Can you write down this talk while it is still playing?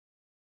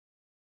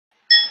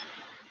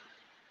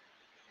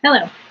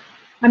Hello,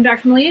 I'm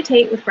Dr. Malia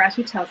Tate with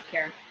Grassroots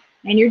Healthcare,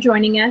 and you're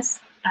joining us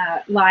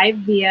live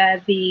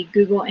via the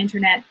Google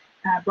Internet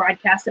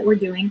broadcast that we're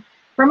doing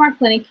from our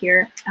clinic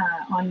here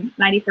on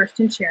 91st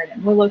and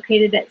Sheridan. We're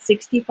located at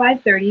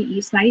 6530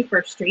 East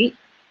 91st Street,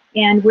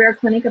 and we're a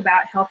clinic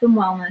about health and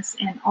wellness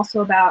and also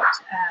about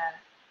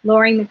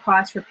lowering the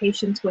cost for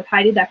patients with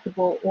high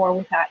deductible or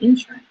without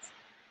insurance.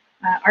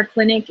 Our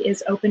clinic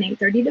is open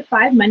 8:30 to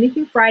 5 Monday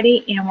through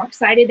Friday, and we're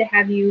excited to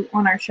have you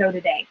on our show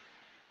today.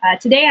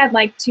 Today, I'd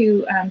like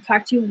to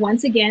talk to you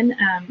once again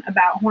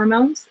about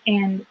hormones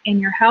and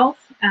your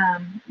health.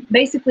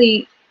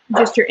 Basically,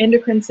 just your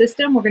endocrine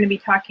system. We're going to be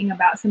talking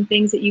about some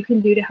things that you can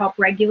do to help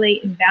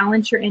regulate and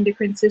balance your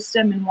endocrine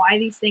system and why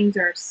these things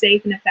are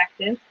safe and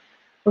effective.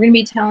 We're going to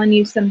be telling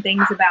you some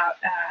things about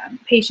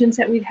patients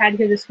that we've had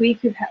here this week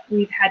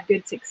we've had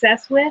good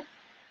success with.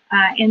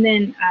 And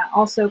then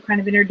also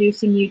kind of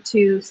introducing you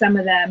to some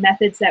of the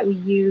methods that we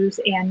use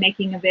and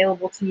making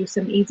available to you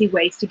some easy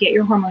ways to get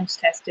your hormones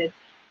tested,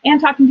 and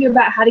talking to you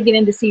about how to get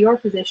in to see your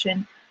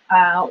physician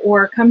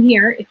or come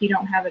here if you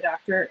don't have a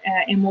doctor,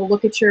 and we'll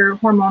look at your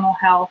hormonal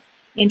health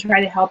and try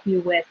to help you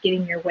with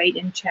getting your weight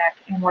in check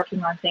and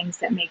working on things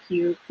that make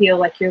you feel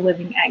like you're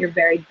living at your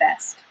very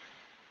best.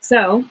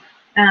 So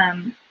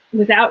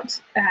without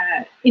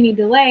any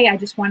delay, I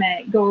just want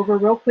to go over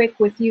real quick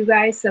with you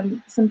guys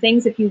some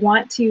things. If you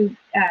want to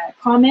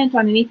comment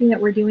on anything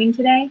that we're doing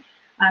today,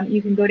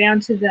 you can go down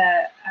to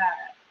the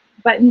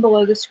button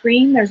below the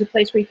screen. There's a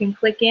place where you can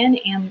click in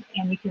and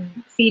you can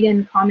feed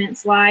in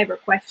comments live or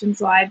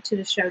questions live to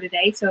the show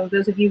today. So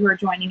those of you who are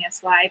joining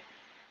us live,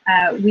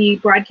 we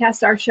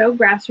broadcast our show,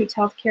 Grassroots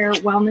Healthcare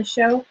Wellness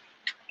Show,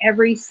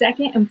 every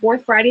second and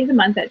fourth Friday of the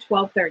month at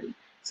 12:30.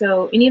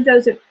 So any of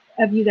those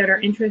of you that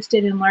are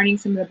interested in learning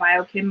some of the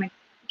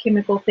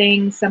biochemical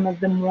things, some of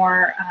the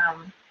more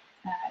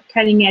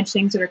cutting edge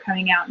things that are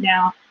coming out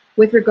now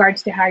with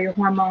regards to how your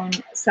hormone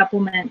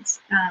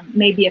supplements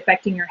may be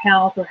affecting your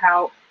health, or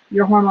how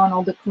your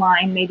hormonal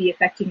decline may be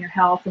affecting your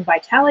health and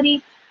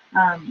vitality,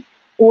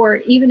 or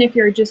even if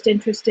you're just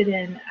interested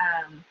in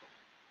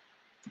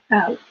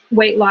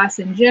weight loss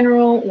in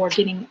general, or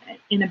getting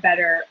in a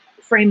better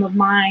frame of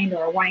mind,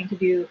 or wanting to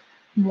do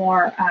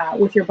more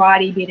with your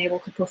body, being able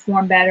to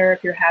perform better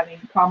if you're having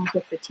problems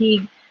with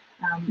fatigue.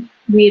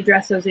 We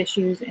address those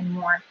issues and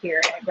more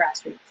here at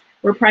Grassroots.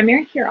 We're a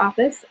primary care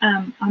office.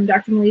 I'm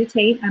Dr. Malia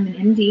Tate. I'm an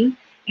MD,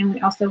 and we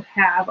also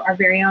have our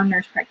very own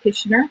nurse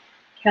practitioner,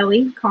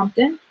 Kelly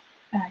Compton.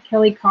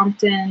 Kelly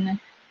Compton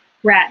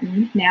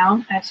Ratton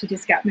now. She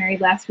just got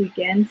married last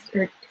weekend,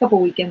 or a couple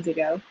weekends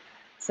ago.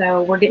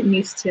 So we're getting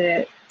used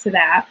to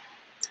that.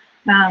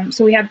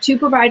 So we have two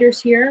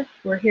providers here.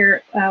 We're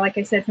here, like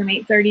I said, from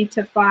 8:30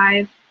 to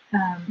 5,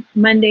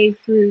 Monday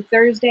through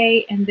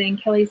Thursday, and then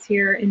Kelly's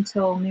here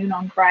until noon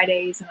on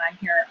Fridays, and I'm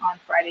here on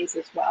Fridays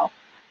as well,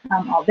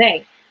 all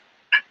day.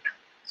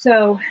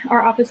 So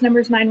our office number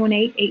is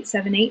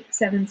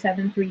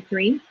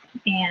 918-878-7733,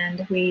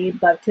 and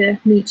we'd love to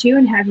meet you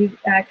and have you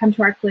come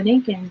to our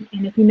clinic. And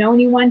if you know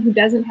anyone who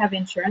doesn't have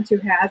insurance, who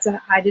has a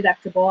high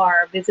deductible,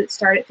 our visits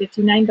start at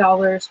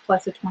 $59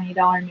 plus a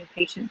 $20 new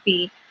patient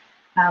fee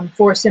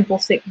for simple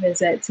sick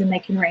visits, and they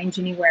can range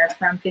anywhere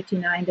from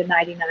 $59 to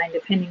 $99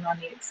 depending on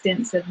the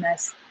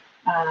extensiveness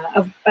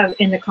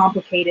and the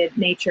complicated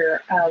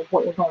nature of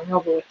what we're going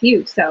over with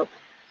you. So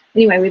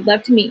anyway, we'd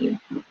love to meet you.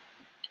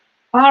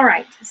 All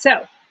right,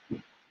 so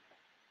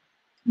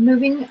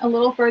moving a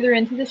little further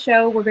into the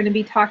show, we're going to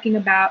be talking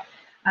about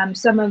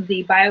some of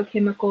the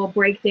biochemical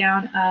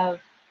breakdown of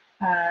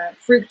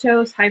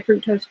fructose, high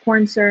fructose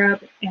corn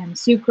syrup, and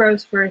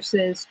sucrose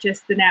versus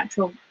just the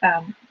natural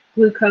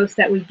glucose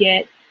that we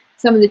get.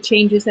 Some of the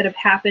changes that have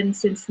happened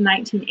since the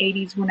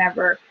 1980s,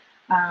 whenever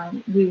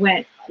we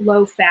went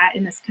low fat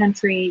in this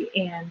country,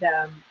 and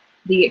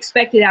the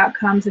expected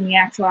outcomes and the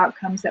actual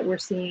outcomes that we're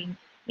seeing,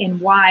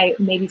 and why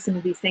maybe some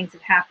of these things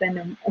have happened,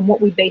 and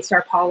what we based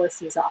our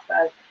policies off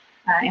of,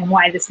 and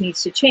why this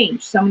needs to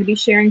change. So I'm going to be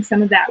sharing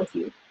some of that with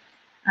you.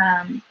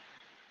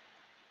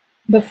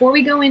 Before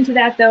we go into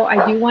that, though,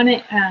 I do want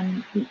to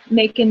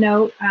make a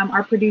note.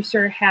 Our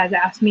producer has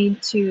asked me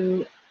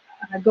to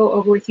go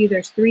over with you.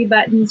 There's 3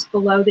 buttons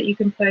below that you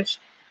can push.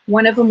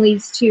 One of them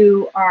leads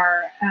to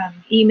our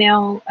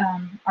email.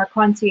 Our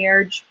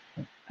concierge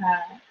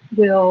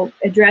will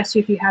address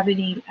you if you have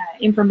any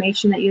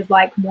information that you'd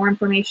like, more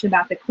information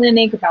about the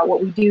clinic, about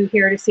what we do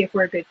here, to see if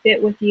we're a good fit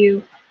with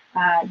you.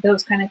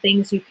 Those kind of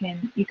things, you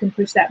can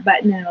push that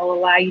button, and it'll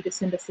allow you to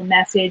send us a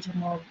message,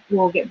 and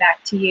we'll get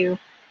back to you.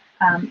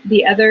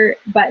 The other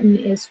button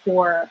is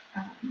for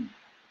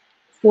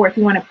if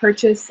you want to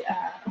purchase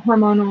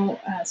hormonal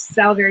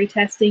salivary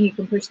testing, you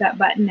can push that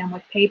button, and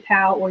with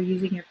PayPal or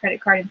using your credit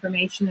card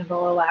information,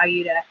 it'll allow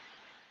you to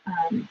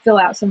fill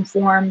out some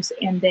forms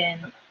and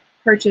then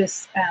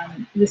purchase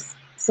this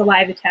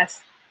saliva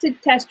test to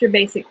test your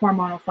basic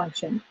hormonal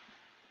function.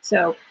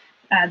 So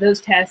those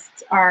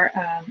tests are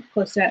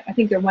close to, I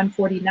think they're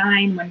 $149,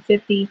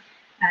 $150,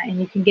 and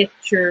you can get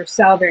your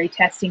salivary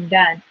testing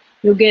done.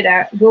 You'll get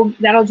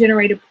that'll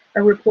generate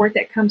a report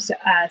that comes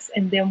to us,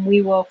 and then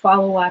we will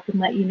follow up and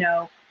let you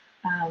know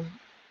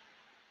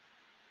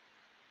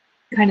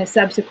kind of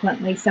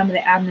subsequently some of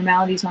the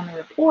abnormalities on the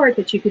report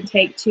that you can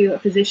take to a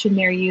physician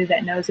near you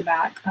that knows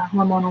about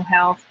hormonal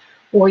health,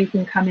 or you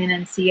can come in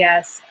and see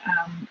us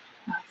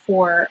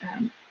for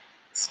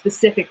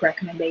specific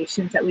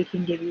recommendations that we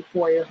can give you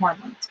for your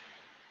hormones.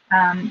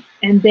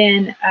 And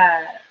then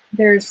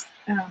there's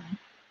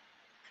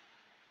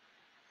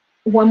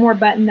one more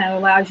button that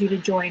allows you to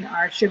join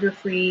our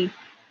Sugar-Free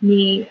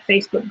Me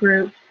Facebook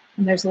group.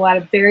 And there's a lot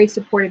of very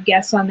supportive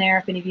guests on there.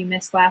 If any of you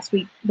missed last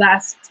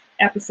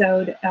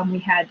episode, we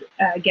had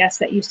a guest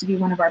that used to be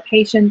one of our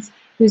patients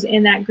who's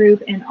in that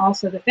group, and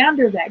also the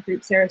founder of that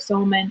group, Sarah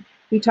Solomon,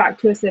 who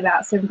talked to us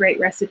about some great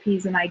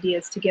recipes and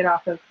ideas to get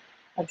off of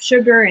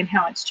sugar and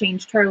how it's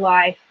changed her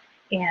life,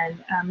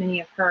 and many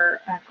of her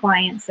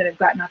clients that have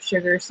gotten off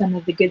sugar, some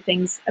of the good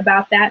things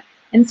about that.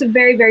 And it's a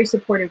very, very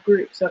supportive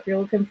group. So if you're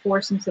looking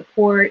for some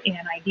support and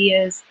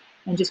ideas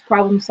and just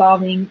problem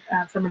solving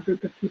from a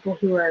group of people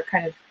who are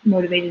kind of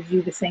motivated to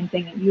do the same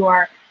thing that you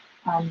are,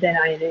 then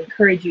I'd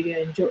encourage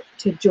you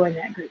to join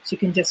that group. So you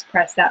can just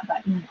press that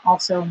button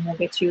also, and we'll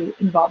get you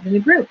involved in the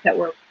group that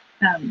we're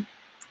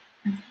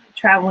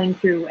traveling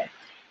through with.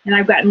 And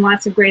I've gotten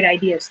lots of great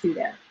ideas through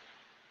there.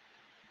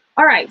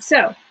 All right,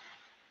 so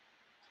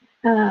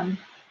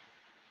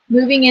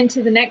moving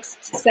into the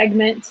next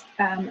segment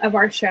of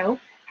our show,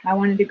 I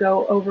wanted to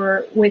go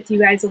over with you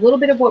guys a little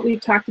bit of what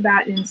we've talked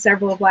about in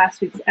several of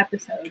last week's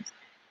episodes.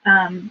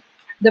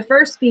 The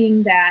first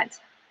being that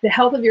the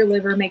health of your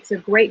liver makes a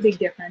great big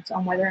difference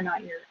on whether or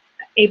not you're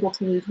able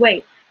to lose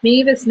weight.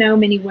 Many of us know,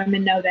 many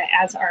women know that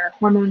as our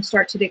hormones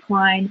start to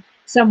decline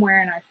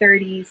somewhere in our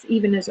 30s,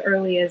 even as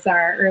early as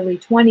our early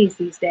 20s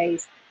these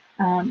days,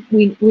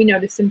 we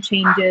notice some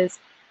changes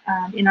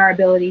in our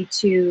ability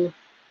to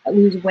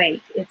lose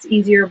weight. It's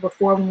easier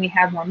before when we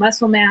have more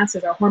muscle mass.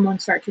 As our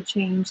hormones start to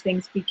change,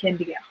 things begin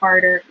to get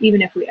harder.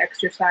 Even if we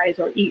exercise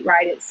or eat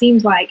right, it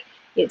seems like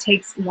it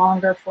takes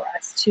longer for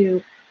us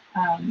to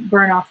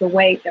burn off the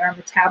weight, that our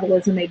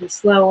metabolism may be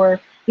slower.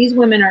 These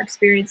women are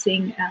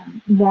experiencing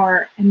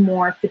more and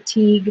more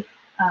fatigue,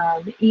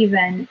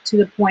 even to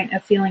the point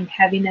of feeling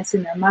heaviness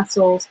in their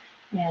muscles.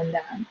 And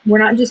we're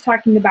not just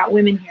talking about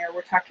women here,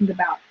 we're talking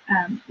about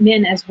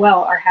men as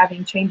well are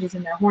having changes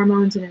in their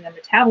hormones and in their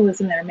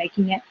metabolism that are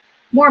making it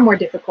more and more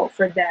difficult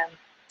for them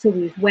to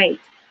lose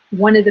weight.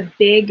 One of the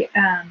big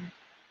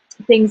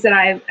things that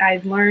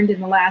I've learned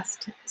in the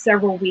last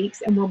several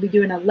weeks, and we'll be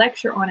doing a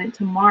lecture on it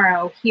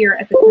tomorrow here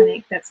at the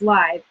clinic that's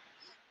live.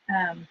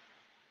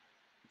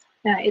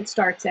 It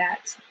starts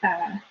at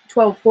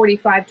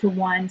 12:45 to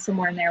 1,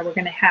 somewhere in there. We're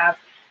going to have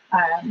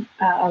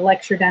a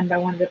lecture done by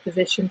one of the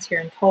physicians here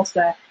in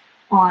Tulsa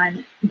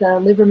on the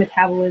liver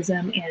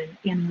metabolism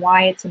and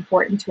why it's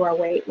important to our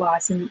weight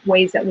loss, and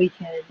ways that we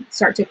can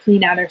start to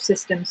clean out our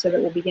system so that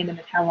we'll begin to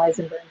metabolize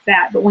and burn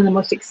fat. But one of the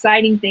most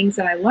exciting things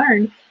that I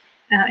learned,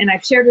 and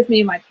I've shared with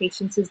many of my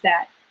patients, is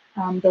that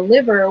the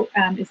liver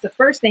is the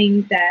first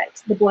thing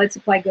that the blood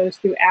supply goes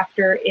through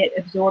after it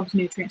absorbs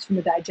nutrients from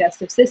the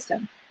digestive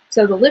system.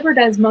 So the liver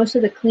does most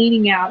of the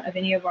cleaning out of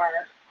any of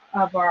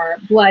our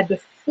blood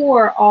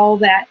before all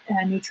that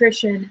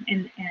nutrition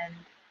and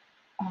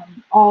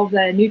all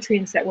the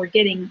nutrients that we're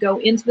getting go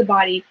into the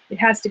body. It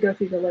has to go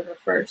through the liver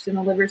first, and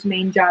the liver's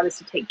main job is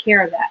to take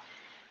care of that.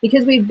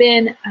 Because we've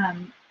been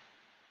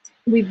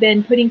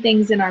putting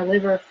things in our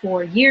liver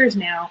for years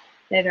now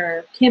that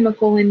are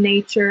chemical in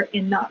nature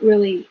and not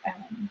really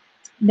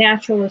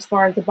natural as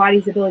far as the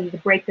body's ability to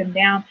break them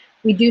down.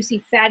 We do see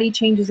fatty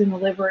changes in the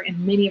liver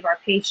in many of our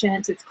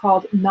patients. It's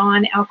called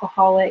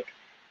non-alcoholic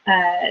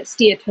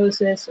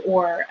steatosis,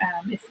 or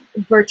it's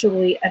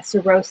virtually a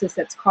cirrhosis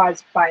that's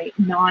caused by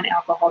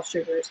non-alcohol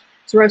sugars.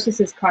 Cirrhosis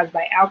is caused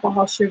by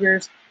alcohol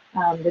sugars,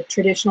 the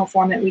traditional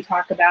form that we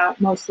talk about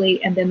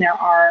mostly, and then there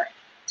are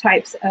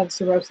types of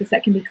cirrhosis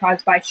that can be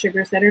caused by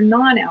sugars that are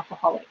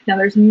non-alcoholic. Now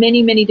there's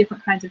many, many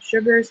different kinds of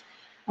sugars.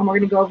 We're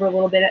going to go over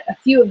a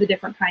few of the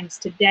different kinds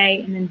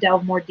today, and then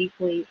delve more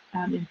deeply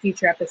in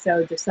future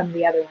episodes of some of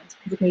the other ones,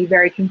 because it can be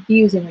very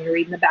confusing when you're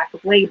reading the back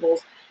of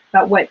labels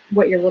about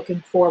what you're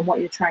looking for and what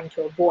you're trying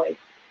to avoid.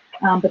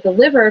 But the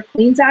liver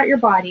cleans out your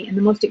body, and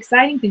the most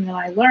exciting thing that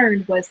I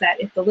learned was that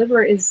if the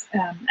liver is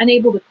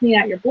unable to clean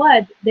out your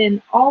blood,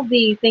 then all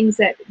the things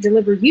that the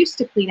liver used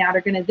to clean out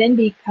are going to then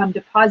become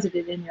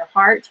deposited in your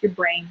heart, your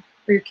brain,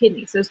 or your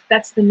kidneys. So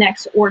that's the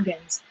next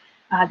organs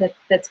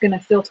that's going to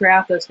filter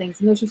out those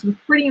things. And those are some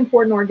pretty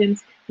important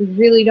organs. We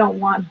really don't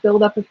want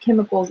buildup of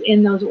chemicals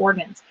in those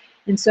organs.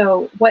 And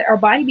so what our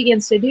body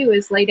begins to do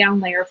is lay down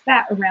a layer of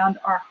fat around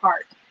our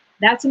heart.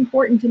 That's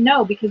important to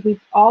know, because we've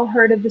all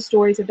heard of the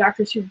stories of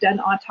doctors who've done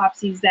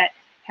autopsies that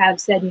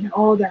have said,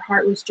 oh, their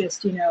heart was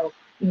just,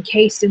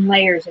 encased in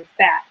layers of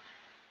fat.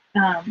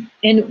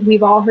 And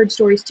we've all heard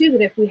stories too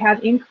that if we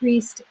have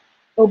increased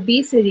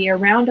obesity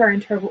around our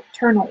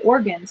internal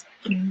organs,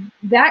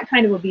 that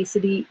kind of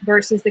obesity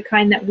versus the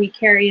kind that we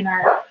carry in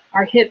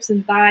our hips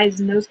and thighs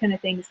and those kind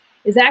of things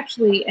is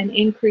actually an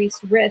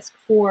increased risk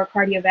for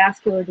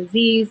cardiovascular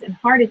disease and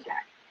heart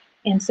attack.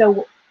 And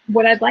so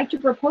what I'd like to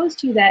propose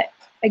to you, that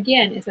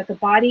again, is that the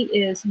body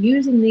is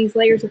using these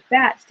layers of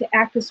fats to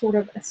act as sort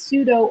of a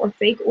pseudo or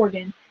fake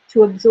organ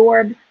to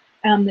absorb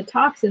the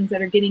toxins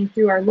that are getting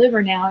through our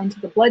liver now into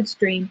the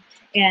bloodstream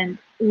and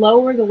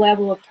lower the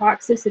level of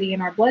toxicity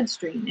in our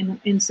bloodstream.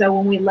 And so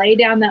when we lay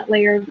down that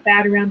layer of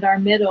fat around our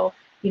middle,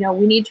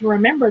 we need to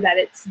remember that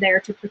it's there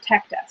to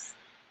protect us.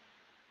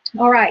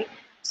 All right,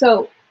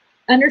 so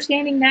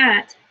understanding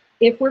that,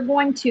 if we're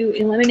going to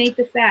eliminate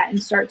the fat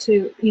and start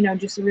to,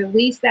 just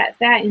release that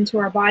fat into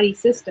our body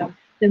system,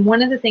 then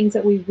one of the things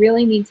that we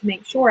really need to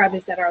make sure of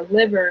is that our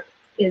liver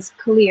is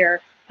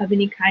clear of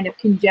any kind of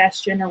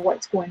congestion or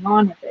what's going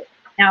on with it.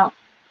 Now,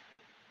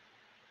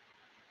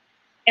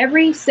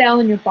 every cell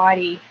in your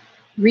body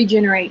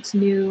regenerates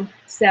new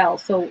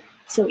cells. So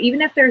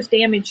even if there's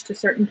damage to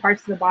certain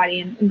parts of the body,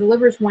 and the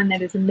liver is one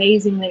that is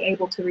amazingly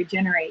able to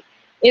regenerate,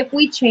 if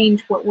we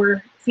change what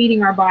we're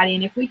feeding our body,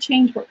 and if we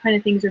change what kind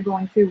of things are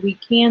going through, we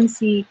can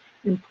see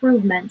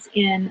improvements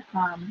in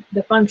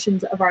the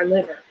functions of our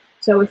liver.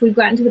 So if we've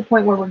gotten to the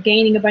point where we're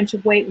gaining a bunch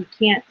of weight, we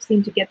can't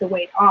seem to get the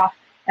weight off,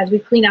 as we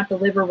clean out the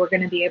liver, we're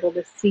going to be able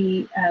to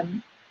see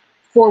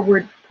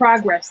forward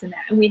progress in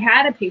that. And we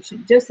had a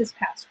patient just this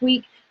past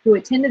week who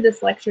attended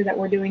this lecture that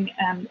we're doing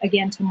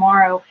again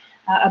tomorrow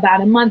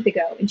about a month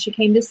ago. And she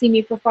came to see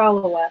me for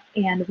follow-up.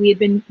 And we had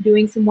been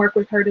doing some work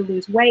with her to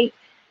lose weight,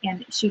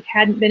 and she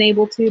hadn't been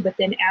able to. But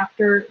then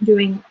after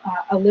doing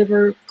a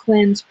liver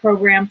cleanse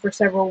program for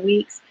several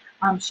weeks,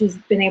 she's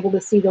been able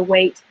to see the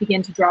weight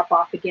begin to drop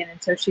off again.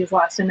 And so she's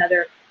lost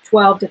another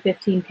 12 to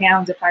 15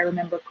 pounds, if I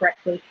remember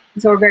correctly.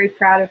 And so we're very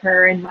proud of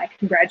her, and my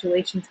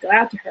congratulations go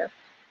out to her.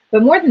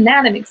 But more than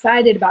that, I'm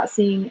excited about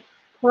seeing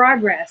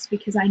progress,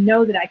 because I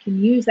know that I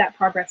can use that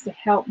progress to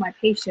help my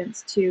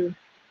patients to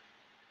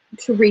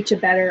reach a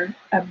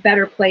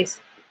better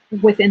place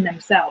within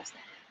themselves.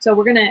 So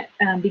we're going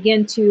to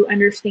begin to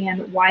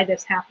understand why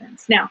this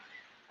happens. Now,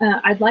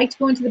 I'd like to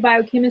go into the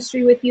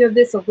biochemistry with you of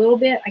this a little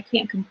bit. I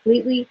can't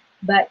completely,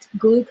 but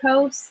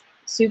glucose,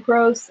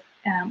 sucrose,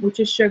 which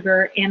is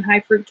sugar, and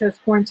high fructose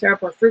corn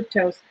syrup, or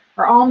fructose,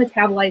 are all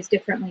metabolized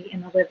differently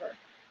in the liver.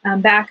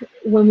 Back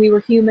when we were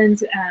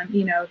humans,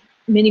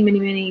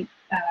 many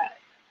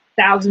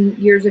thousand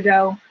years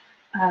ago,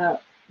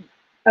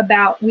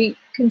 we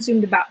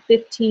consumed about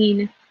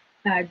 15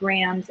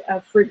 grams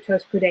of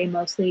fructose per day,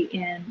 mostly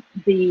in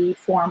the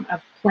form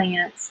of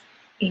plants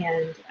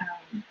and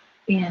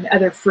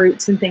other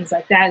fruits and things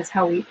like that. Is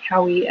how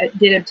we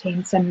did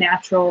obtain some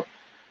natural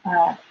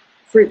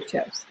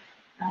fructose.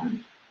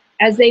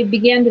 As they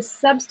began to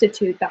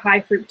substitute the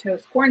high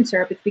fructose corn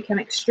syrup, it's become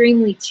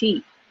extremely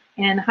cheap.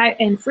 And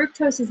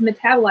fructose is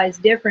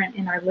metabolized different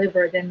in our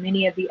liver than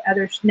many of the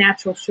other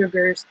natural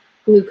sugars,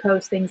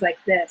 glucose, things like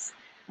this.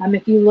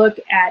 If you look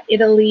at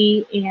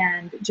Italy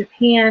and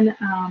Japan,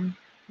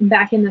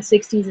 back in the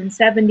 60s and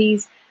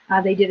 70s,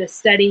 they did a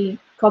study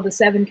called the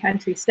 7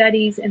 Country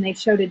Studies, and they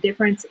showed a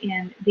difference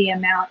in the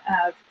amount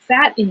of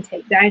fat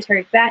intake,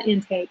 dietary fat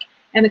intake,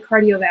 and the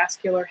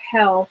cardiovascular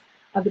health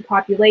of the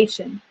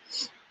population.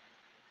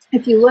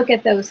 If you look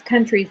at those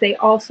countries, they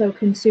also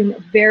consume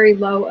very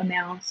low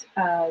amounts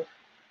of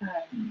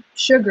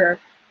sugar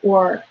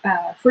or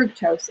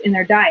fructose in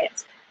their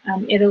diets.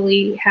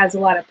 Italy has a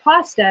lot of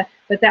pasta,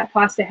 but that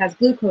pasta has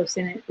glucose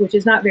in it, which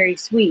is not very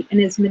sweet, and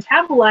is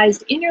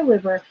metabolized in your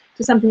liver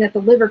to something that the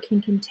liver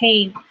can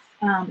contain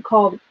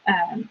called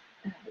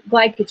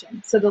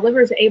glycogen. So the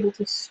liver is able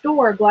to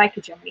store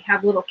glycogen. We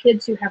have little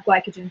kids who have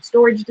glycogen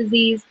storage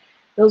disease.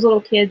 Those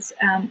little kids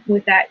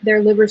with that,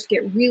 their livers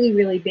get really,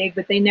 really big,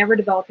 but they never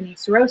develop any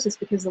cirrhosis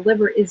because the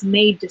liver is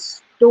made to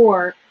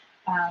store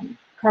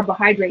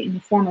carbohydrate in the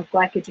form of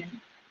glycogen.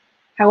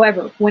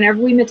 However, whenever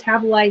we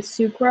metabolize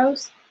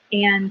sucrose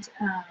and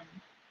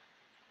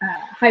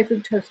high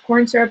fructose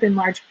corn syrup in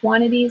large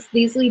quantities,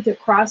 these lead to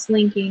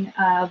cross-linking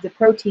of the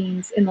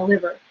proteins in the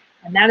liver.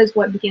 And that is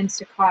what begins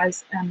to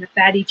cause the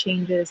fatty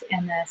changes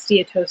and the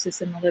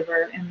steatosis in the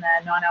liver and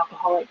the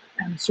non-alcoholic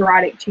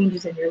cirrhotic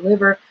changes in your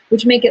liver,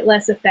 which make it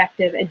less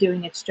effective at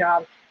doing its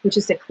job, which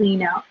is to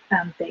clean out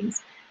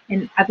things.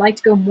 And I'd like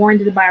to go more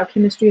into the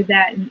biochemistry of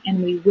that,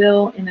 and we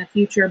will in the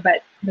future.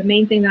 But the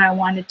main thing that I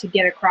wanted to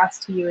get across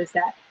to you is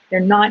that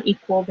they're not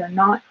equal. They're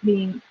not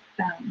being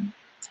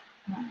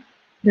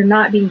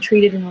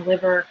treated in the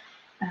liver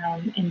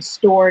and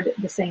stored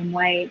the same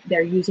way.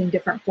 They're using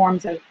different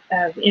forms of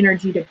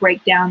energy to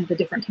break down the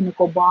different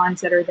chemical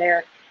bonds that are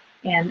there,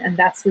 and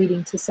that's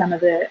leading to some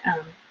of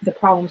the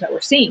problems that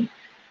we're seeing.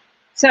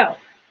 So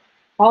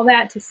all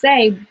that to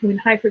say, when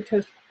high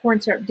fructose corn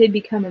syrup did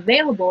become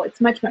available, it's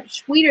much,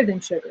 much sweeter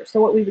than sugar.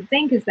 So what we would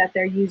think is that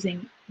they're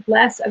using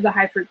less of the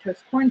high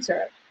fructose corn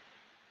syrup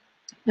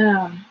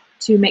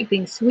to make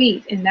things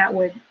sweet, and that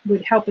would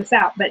help us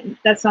out. But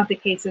that's not the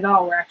case at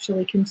all. We're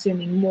actually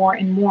consuming more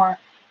and more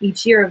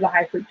each year of the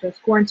high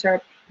fructose corn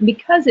syrup. And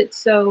because it's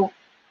so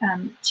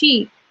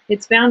cheap,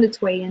 it's found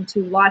its way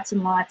into lots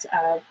and lots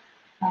of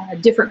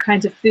different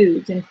kinds of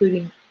foods,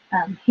 including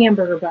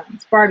hamburger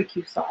buns,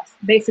 barbecue sauce.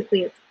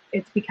 Basically,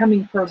 it's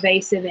becoming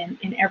pervasive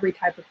in every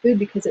type of food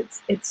because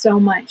it's so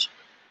much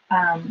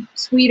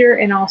sweeter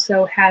and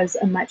also has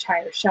a much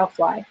higher shelf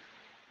life.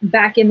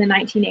 Back in the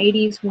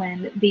 1980s,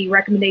 when the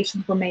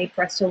recommendations were made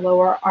for us to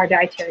lower our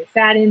dietary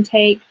fat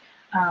intake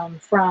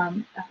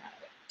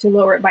to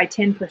lower it by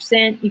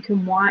 10%, you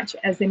can watch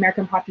as the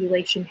American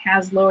population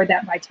has lowered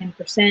that by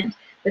 10%.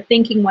 The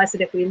thinking was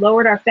that if we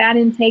lowered our fat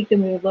intake,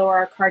 then we would lower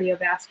our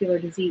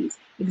cardiovascular disease.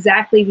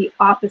 Exactly the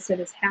opposite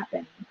has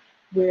happened.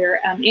 We're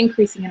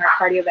increasing in our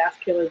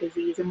cardiovascular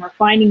disease, and we're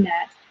finding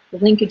that the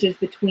linkages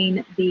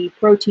between the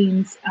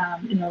proteins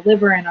in the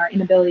liver and our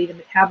inability to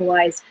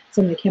metabolize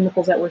some of the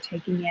chemicals that we're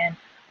taking in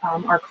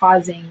are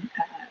causing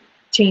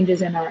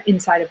changes in our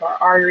inside of our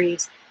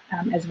arteries,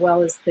 as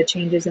well as the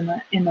changes in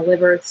the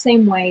liver.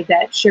 Same way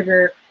that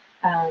sugar,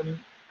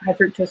 high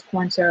fructose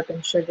corn syrup,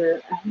 and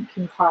sugar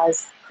can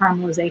cause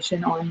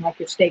caramelization on like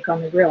your steak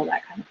on the grill,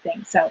 that kind of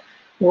thing. So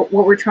what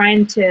we're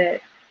trying to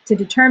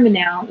determine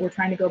now, we're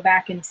trying to go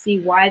back and see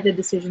why the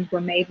decisions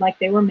were made like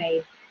they were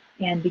made,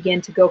 and begin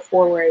to go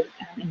forward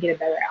and get a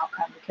better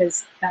outcome,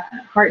 because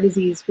heart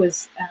disease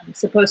was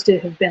supposed to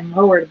have been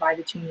lowered by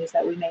the changes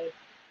that we made,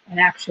 and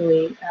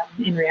actually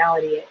in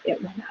reality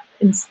it went up,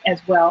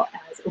 as well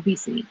as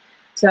obesity.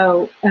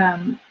 So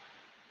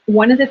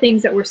one of the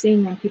things that we're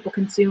seeing when people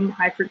consume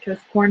high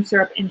fructose corn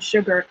syrup and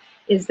sugar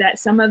is that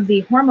some of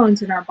the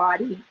hormones in our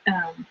body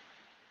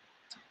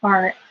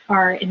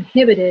are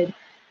inhibited,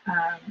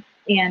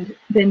 and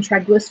then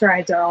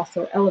triglycerides are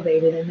also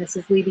elevated, and this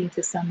is leading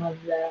to some of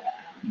the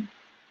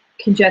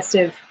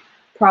congestive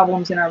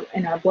problems in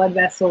our blood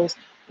vessels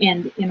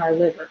and in our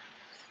liver.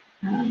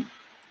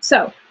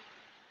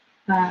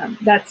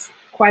 That's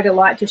quite a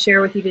lot to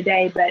share with you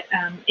today, but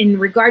in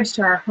regards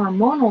to our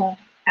hormonal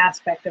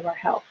aspect of our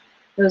health,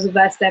 those of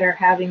us that are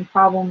having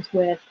problems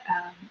with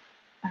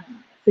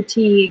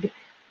fatigue,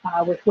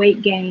 with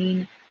weight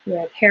gain,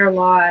 with hair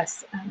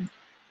loss,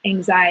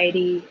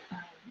 anxiety,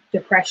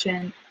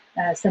 depression,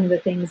 some of the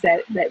things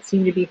that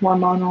seem to be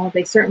hormonal,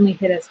 they certainly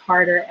hit us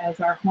harder as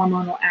our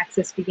hormonal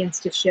axis begins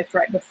to shift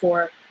right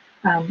before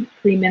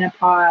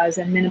premenopause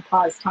and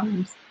menopause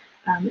times.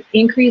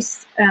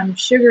 Increased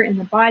sugar in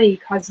the body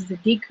causes a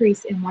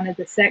decrease in one of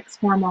the sex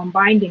hormone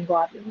binding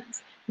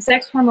globulins. The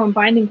sex hormone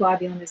binding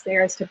globulin is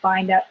there to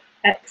bind up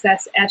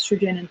excess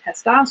estrogen and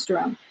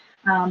testosterone.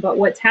 But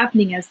what's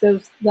happening as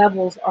those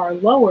levels are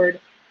lowered,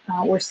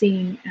 we're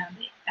seeing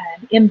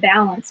an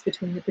imbalance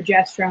between the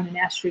progesterone and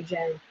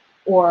estrogen,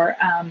 or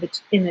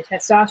in the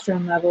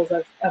testosterone levels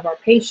of our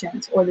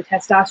patients, or the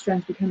testosterone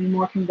is becoming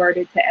more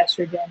converted to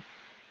estrogen.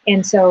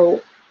 And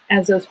so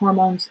as those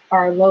hormones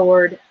are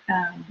lowered,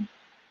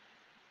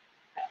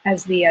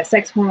 as the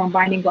sex hormone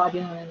binding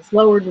globulin is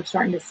lowered, we're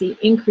starting to see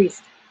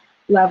increased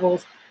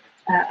levels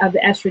of the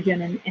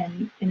estrogen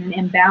and an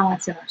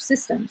imbalance in our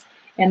systems.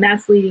 And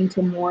that's leading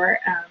to more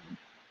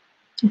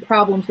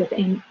problems with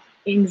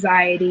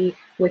anxiety,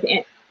 with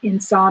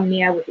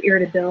insomnia, with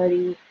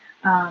irritability,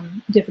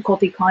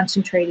 difficulty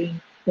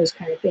concentrating, those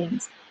kind of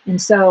things. And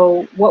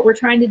so what we're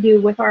trying to do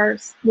with our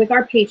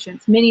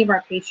patients, many of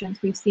our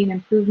patients, we've seen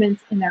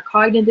improvements in their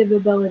cognitive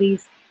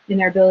abilities, in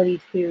their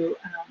ability to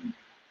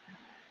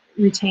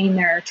retain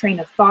their train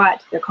of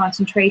thought, their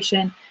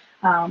concentration.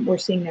 We're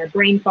seeing their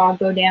brain fog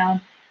go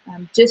down,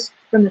 just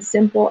from the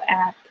simple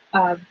act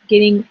of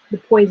getting the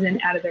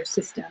poison out of their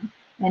system.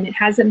 And it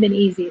hasn't been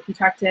easy. If you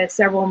talk to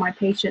several of my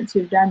patients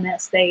who've done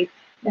this, they've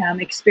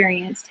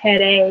experienced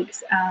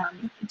headaches,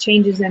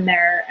 changes in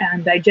their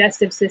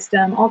digestive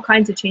system, all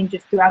kinds of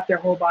changes throughout their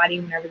whole body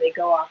whenever they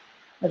go off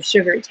of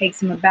sugar. It takes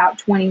them about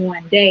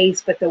 21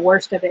 days, but the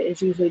worst of it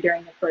is usually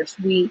during the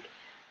first week.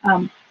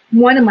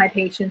 One of my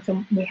patients,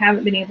 and we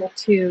haven't been able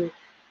to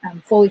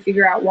fully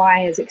figure out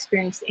why, has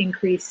experienced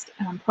increased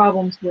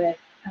problems with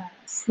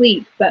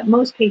sleep, but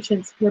most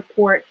patients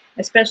report,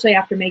 especially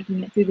after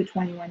making it through the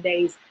 21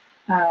 days,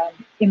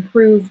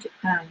 improved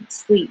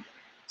sleep.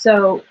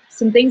 So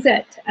some things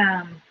that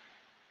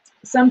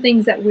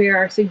we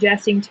are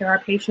suggesting to our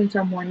patients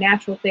are more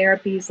natural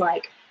therapies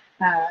like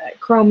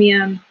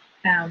chromium,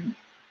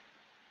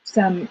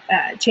 some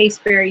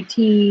chasteberry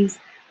teas,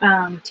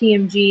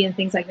 TMG, and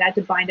things like that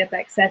to bind up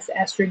excess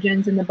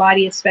estrogens in the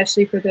body,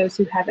 especially for those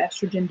who have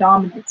estrogen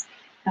dominance.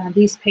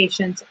 These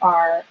patients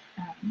are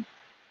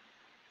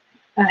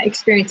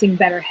experiencing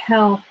better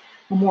health,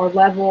 a more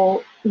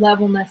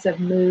levelness of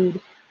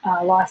mood,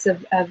 loss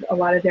of a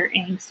lot of their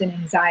angst and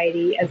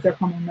anxiety as their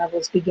hormone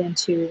levels begin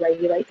to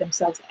regulate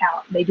themselves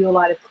out. They do a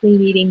lot of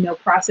clean eating, no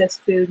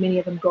processed food. Many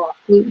of them go off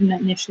gluten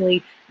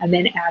initially and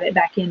then add it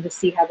back in to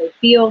see how they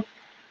feel.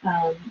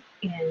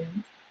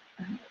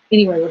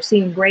 Anyway, we're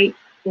seeing great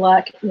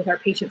luck with our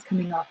patients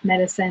coming off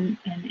medicine,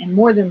 and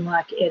more than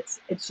luck, it's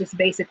just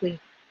basically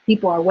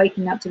people are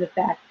waking up to the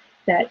fact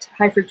that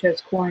high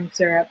fructose corn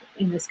syrup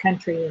in this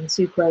country and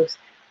sucrose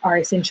are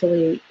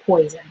essentially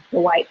poison, the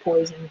white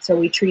poison. So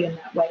we treat them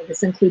that way.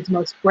 This includes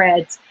most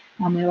breads.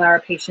 We allow our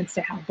patients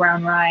to have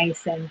brown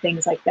rice and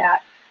things like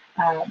that,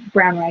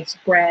 brown rice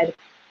bread.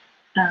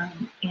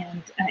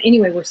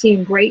 Anyway, we're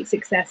seeing great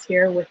success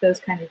here with those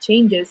kind of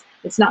changes.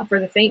 It's not for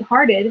the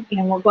faint-hearted,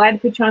 and we're glad to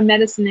put you on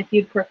medicine if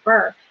you'd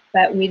prefer.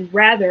 but we'd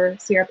rather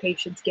see our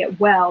patients get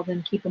well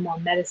than keep them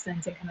on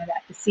medicines and coming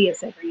back to see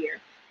us every year.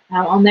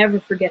 I'll never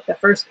forget the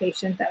first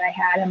patient that I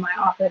had in my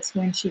office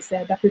when she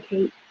said, "Dr.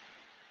 Tate,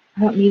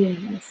 I don't need any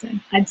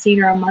medicine." I'd seen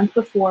her a month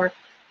before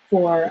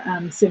for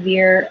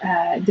severe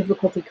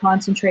difficulty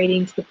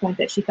concentrating to the point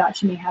that she thought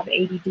she may have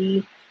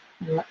ADD,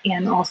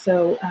 and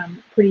also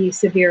pretty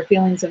severe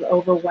feelings of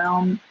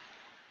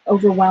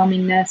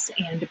overwhelmingness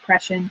and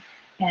depression.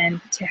 And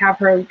to have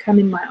her come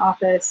in my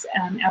office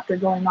after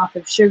going off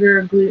of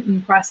sugar,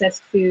 gluten,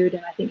 processed food,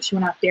 and I think she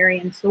went off dairy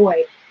and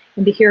soy,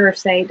 and to hear her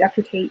say,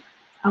 "Dr. Tate,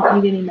 I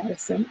don't need any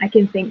medicine. I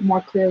can think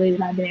more clearly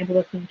than I've been able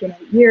to think in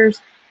 8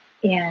 years,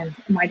 and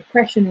my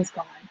depression is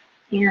gone."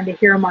 And to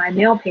hear my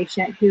male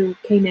patient who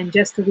came in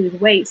just to lose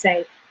weight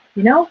say,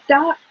 "You know,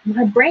 Doc,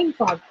 my brain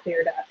fog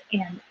cleared up,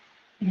 and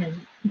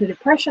the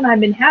depression I've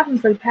been having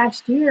for the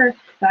past year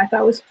that I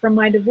thought was from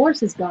my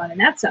divorce is gone." And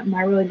that's something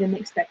I really didn't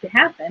expect to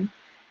happen.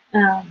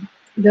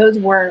 Those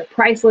were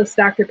priceless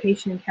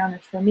doctor-patient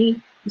encounters for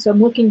me. So I'm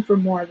looking for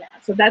more of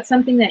that. So if that's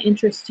something that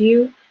interests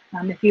you,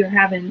 if you're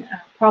having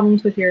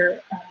problems with your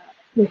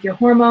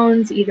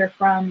hormones, either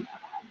from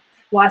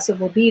loss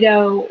of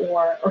libido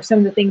or some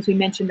of the things we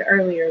mentioned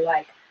earlier,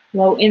 like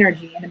low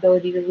energy,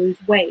 inability to lose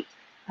weight,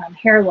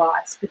 hair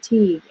loss,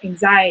 fatigue,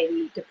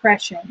 anxiety,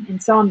 depression,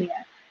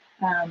 insomnia,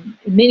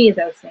 many of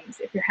those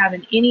things. If you're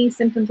having any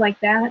symptoms like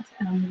that,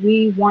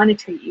 we want to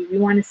treat you. We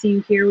want to see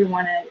you here. We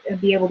want to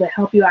be able to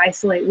help you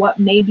isolate what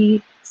may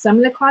be some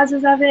of the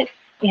causes of it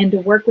and to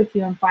work with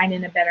you on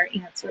finding a better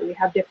answer. We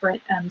have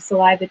different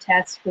saliva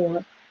tests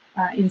for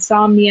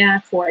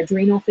insomnia, for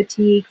adrenal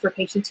fatigue, for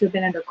patients who have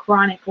been under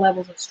chronic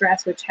levels of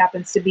stress, which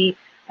happens to be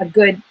a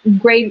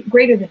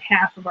greater than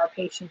half of our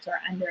patients are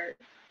under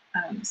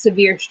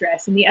severe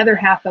stress, and the other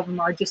half of them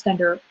are just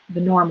under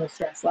the normal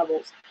stress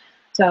levels.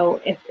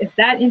 So if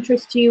that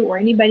interests you or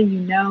anybody you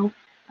know,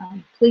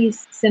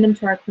 please send them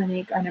to our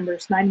clinic. Our number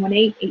is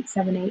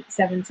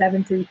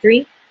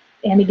 918-878-7733.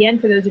 And again,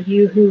 for those of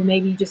you who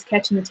may be just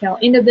catching the tail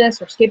end of this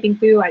or skipping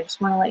through, I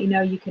just want to let you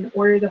know you can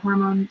order the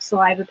hormone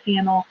saliva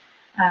panel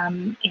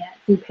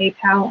through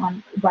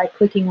PayPal by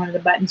clicking one of the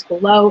buttons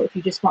below. If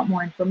you just want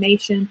more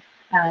information,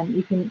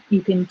 you can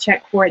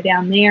check for it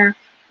down there.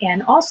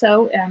 And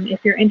also,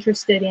 if you're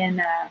interested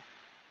in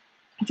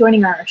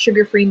joining our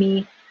Sugar Free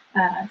Me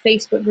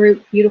Facebook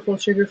group, Beautiful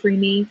Sugar Free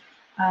Me,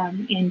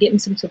 and getting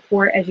some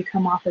support as you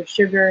come off of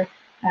sugar,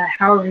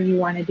 however you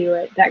want to do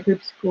it. That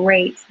group's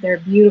great. They're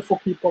beautiful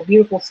people,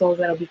 beautiful souls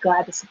that'll be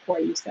glad to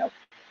support you. So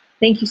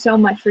thank you so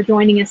much for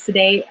joining us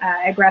today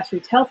at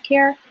Grassroots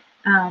Healthcare.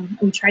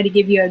 We try to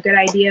give you a good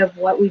idea of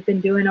what we've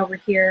been doing over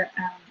here.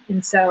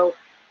 And so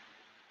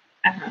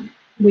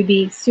we'd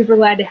be super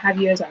glad to have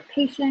you as our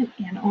patient,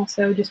 and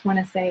also just want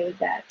to say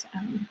that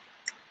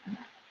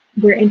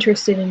we're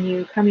interested in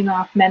you coming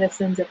off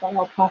medicines if at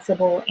all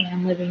possible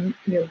and living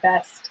your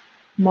best,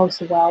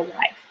 most well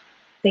life.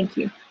 Thank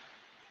you.